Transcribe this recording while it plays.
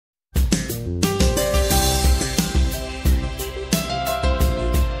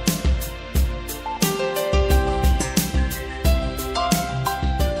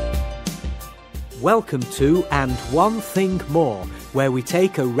Welcome to And One Thing More, where we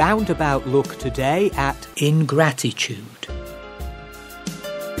take a roundabout look today at ingratitude.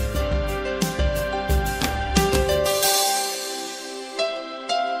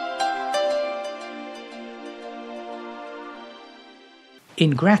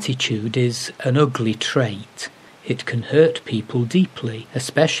 Ingratitude is an ugly trait. It can hurt people deeply,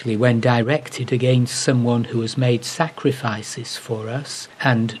 especially when directed against someone who has made sacrifices for us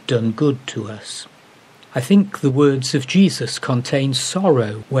and done good to us. I think the words of Jesus contain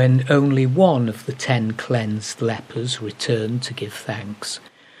sorrow when only one of the 10 cleansed lepers returned to give thanks.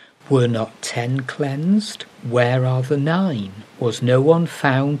 Were not 10 cleansed? Where are the 9? Was no one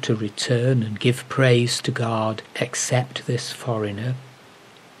found to return and give praise to God except this foreigner?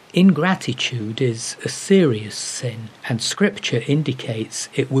 Ingratitude is a serious sin, and Scripture indicates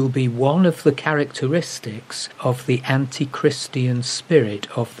it will be one of the characteristics of the anti-Christian spirit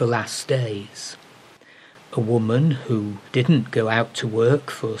of the last days. A woman who didn't go out to work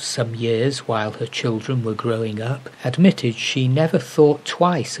for some years while her children were growing up admitted she never thought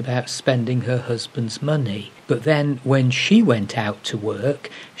twice about spending her husband's money, but then when she went out to work,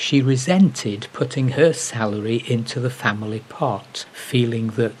 she resented putting her salary into the family pot, feeling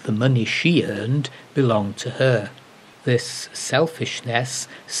that the money she earned belonged to her. This selfishness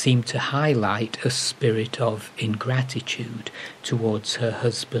seemed to highlight a spirit of ingratitude towards her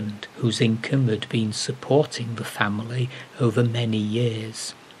husband, whose income had been supporting the family over many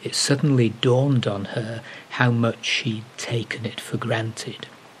years. It suddenly dawned on her how much she'd taken it for granted.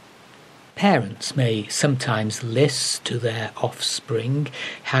 Parents may sometimes list to their offspring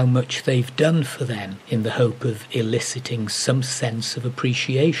how much they've done for them in the hope of eliciting some sense of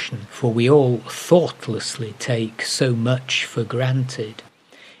appreciation, for we all thoughtlessly take so much for granted.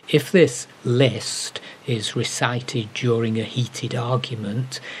 If this list is recited during a heated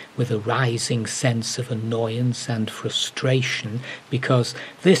argument with a rising sense of annoyance and frustration because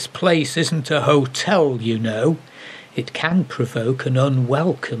this place isn't a hotel, you know, it can provoke an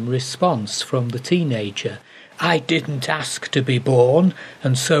unwelcome response from the teenager. I didn't ask to be born,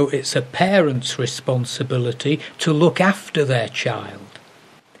 and so it's a parent's responsibility to look after their child.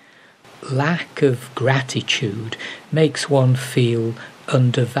 Lack of gratitude makes one feel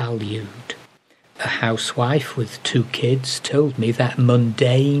undervalued. A housewife with 2 kids told me that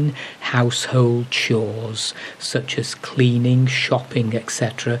mundane household chores, such as cleaning, shopping,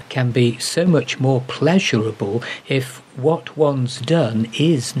 etc., can be so much more pleasurable if what one's done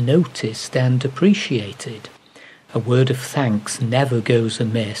is noticed and appreciated. A word of thanks never goes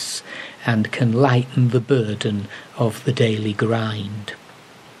amiss and can lighten the burden of the daily grind.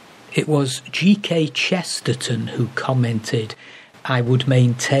 It was G.K. Chesterton who commented, I would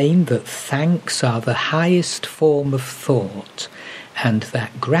maintain that thanks are the highest form of thought, and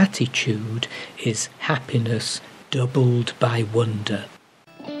that gratitude is happiness doubled by wonder.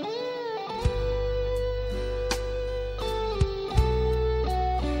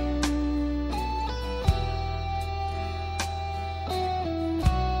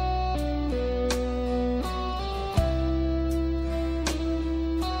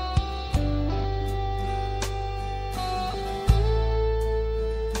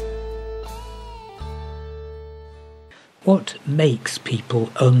 What makes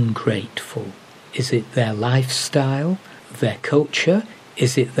people ungrateful? Is it their lifestyle, their culture?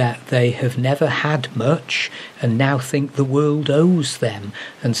 Is it that they have never had much and now think the world owes them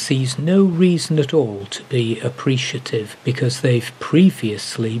and sees no reason at all to be appreciative because they've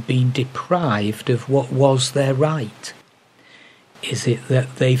previously been deprived of what was their right? Is it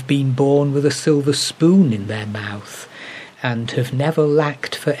that they've been born with a silver spoon in their mouth and have never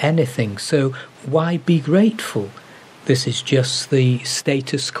lacked for anything, so why be grateful? This is just the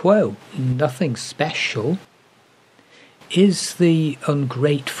status quo, nothing special. Is the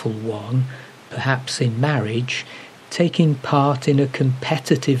ungrateful one, perhaps in marriage, taking part in a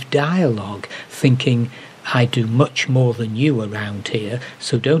competitive dialogue, thinking, I do much more than you around here,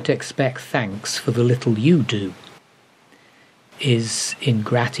 so don't expect thanks for the little you do? Is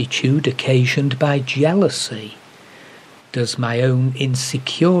ingratitude occasioned by jealousy? Does my own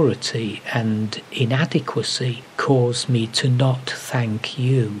insecurity and inadequacy cause me to not thank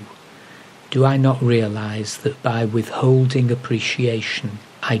you? Do I not realize that by withholding appreciation,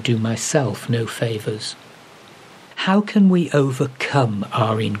 I do myself no favors? How can we overcome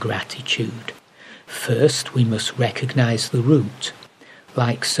our ingratitude? First, we must recognize the root.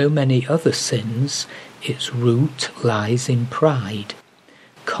 Like so many other sins, its root lies in pride.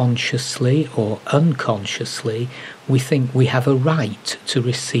 Consciously or unconsciously, we think we have a right to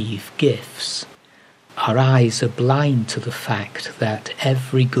receive gifts. Our eyes are blind to the fact that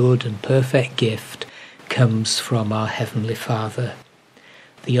every good and perfect gift comes from our Heavenly Father.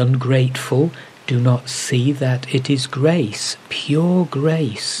 The ungrateful do not see that it is grace, pure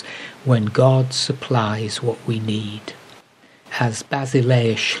grace, when God supplies what we need. As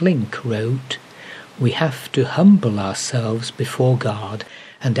Basilea Schlink wrote, we have to humble ourselves before God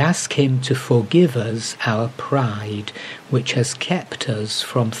and ask Him to forgive us our pride, which has kept us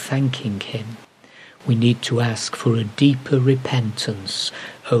from thanking Him. We need to ask for a deeper repentance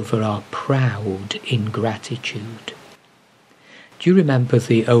over our proud ingratitude. Do you remember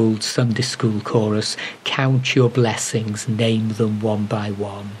the old Sunday school chorus, "Count your blessings, name them one by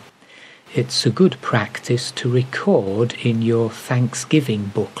one"? It's a good practice to record in your Thanksgiving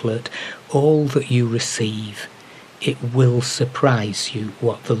booklet all that you receive. It will surprise you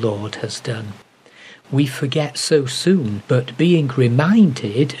what the Lord has done. We forget so soon, but being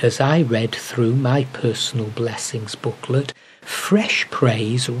reminded as I read through my personal blessings booklet, fresh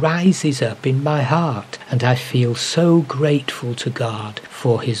praise rises up in my heart, and I feel so grateful to God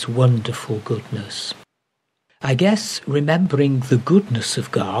for His wonderful goodness. I guess remembering the goodness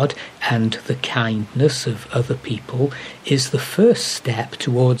of God and the kindness of other people is the first step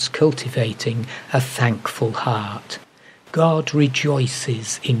towards cultivating a thankful heart. God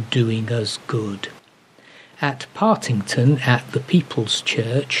rejoices in doing us good. At Partington at the People's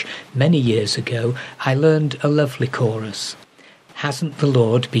Church many years ago, I learned a lovely chorus. Hasn't the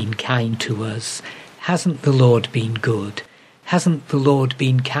Lord been kind to us? Hasn't the Lord been good? Hasn't the Lord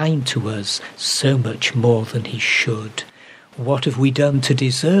been kind to us so much more than He should? What have we done to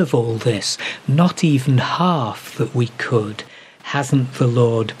deserve all this? Not even half that we could. Hasn't the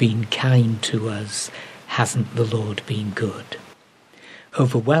Lord been kind to us? Hasn't the Lord been good?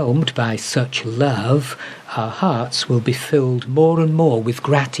 Overwhelmed by such love, our hearts will be filled more and more with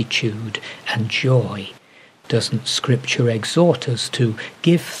gratitude and joy. Doesn't Scripture exhort us to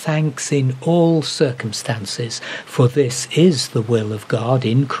give thanks in all circumstances, for this is the will of God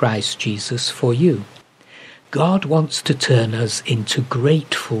in Christ Jesus for you? God wants to turn us into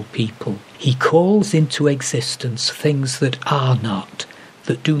grateful people. He calls into existence things that are not,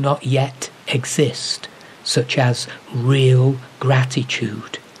 that do not yet exist, such as real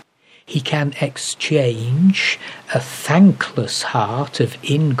gratitude. He can exchange a thankless heart of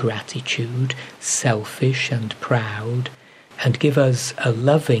ingratitude, selfish and proud, and give us a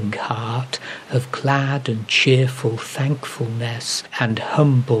loving heart of glad and cheerful thankfulness and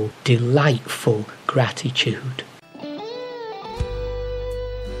humble, delightful gratitude.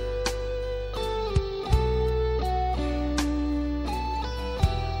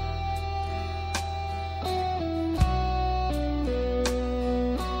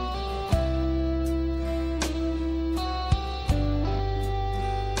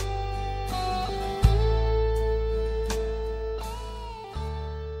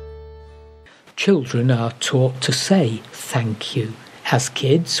 Children are taught to say thank you. As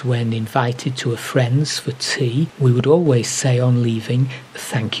kids, when invited to a friend's for tea, we would always say on leaving,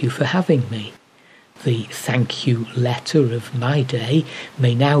 "Thank you for having me." The thank you letter of my day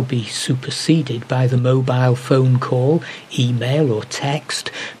may now be superseded by the mobile phone call, email or text,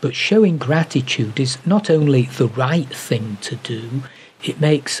 but showing gratitude is not only the right thing to do, it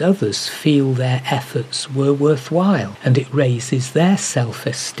makes others feel their efforts were worthwhile, and it raises their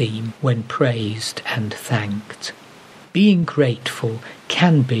self-esteem when praised and thanked. Being grateful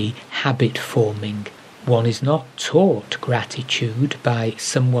can be habit-forming. One is not taught gratitude by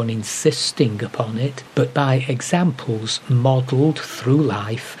someone insisting upon it, but by examples modelled through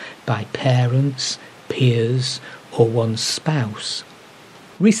life by parents, peers, or one's spouse.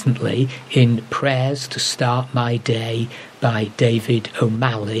 Recently, in Prayers to Start My Day by David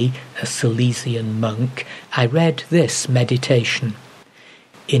O'Malley, a Salesian monk, I read this meditation.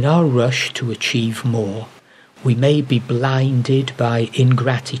 In our rush to achieve more, we may be blinded by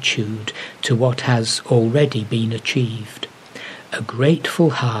ingratitude to what has already been achieved. A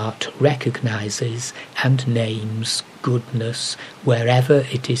grateful heart recognizes and names goodness wherever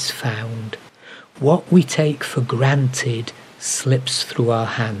it is found. What we take for granted slips through our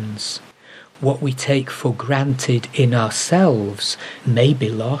hands. What we take for granted in ourselves may be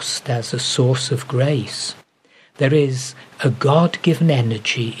lost as a source of grace. There is a God-given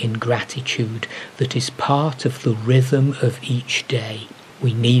energy in gratitude that is part of the rhythm of each day.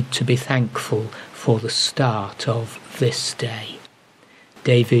 We need to be thankful for the start of this day.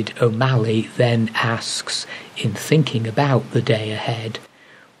 David O'Malley then asks, in thinking about the day ahead,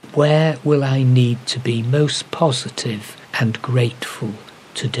 where will I need to be most positive and grateful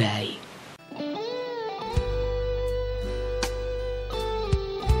today?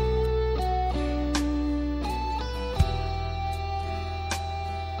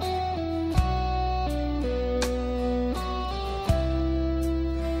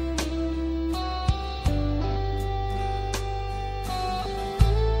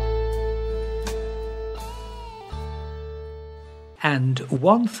 And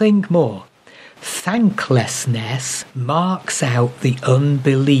one thing more. Thanklessness marks out the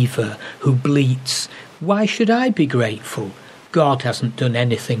unbeliever who bleats, "Why should I be grateful? God hasn't done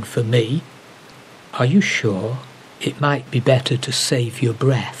anything for me." Are you sure? It might be better to save your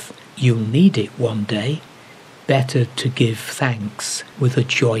breath. You'll need it one day. Better to give thanks with a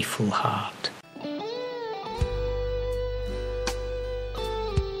joyful heart.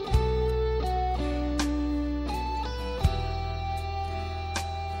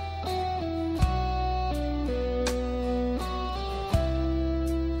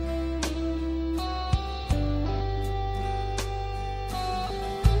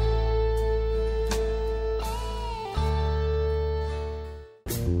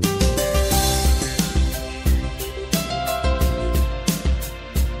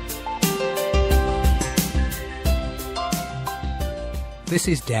 This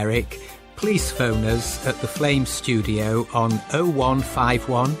is Derek. Please phone us at the Flame Studio on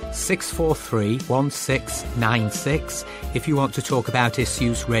 0151 643 1696 if you want to talk about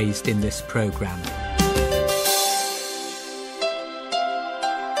issues raised in this programme.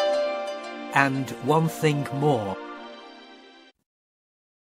 And one thing more.